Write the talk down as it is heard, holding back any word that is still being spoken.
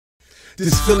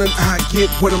This feeling I get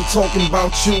when I'm talking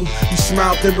about you. You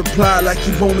smiled and replied like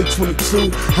you only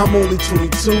 22. I'm only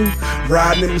 22.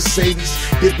 Riding in Mercedes,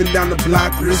 dipping down the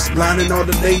block, wrist blinding all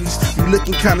the ladies. You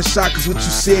looking kinda shocked cause what you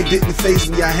said didn't faze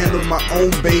me. I handled my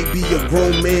own baby, a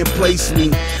grown man placed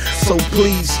me. So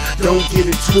please, don't get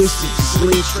it twisted. Just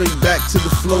lean straight back to the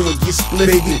floor and get split.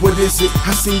 Baby, what is it?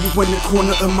 I seen you in the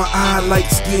corner of my eye. Light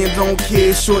skin, don't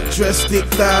care, short dress, thick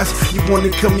thighs. You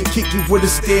wanna come and kick you with a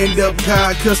stand-up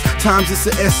guy, cause times it's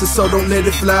an essence, so don't let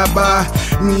it fly by.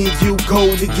 Me and you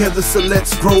go together, so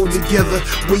let's grow together.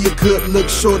 We a good look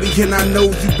shorty, and I know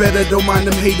you better. Don't mind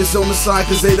them haters on the side,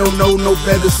 cause they don't know no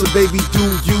better. So baby, do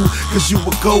you, cause you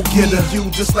a go-getter. You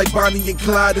just like Bonnie and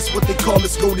Clyde, it's what they call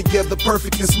us, go together.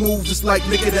 Perfect and smooth, just like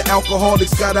liquor and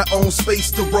alcoholics. Got our own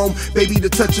space to roam. Baby, the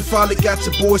touch of frolic, got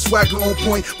your boy swagger on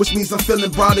point, which means I'm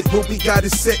feeling brolic. What we got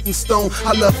is set in stone.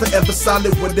 I love forever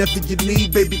solid, whatever you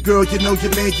need, baby girl, you know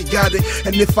your man, you got it.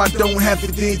 And if I don't have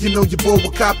it, then you know your boy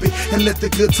will cop it. And let the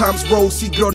good times roll, see girl.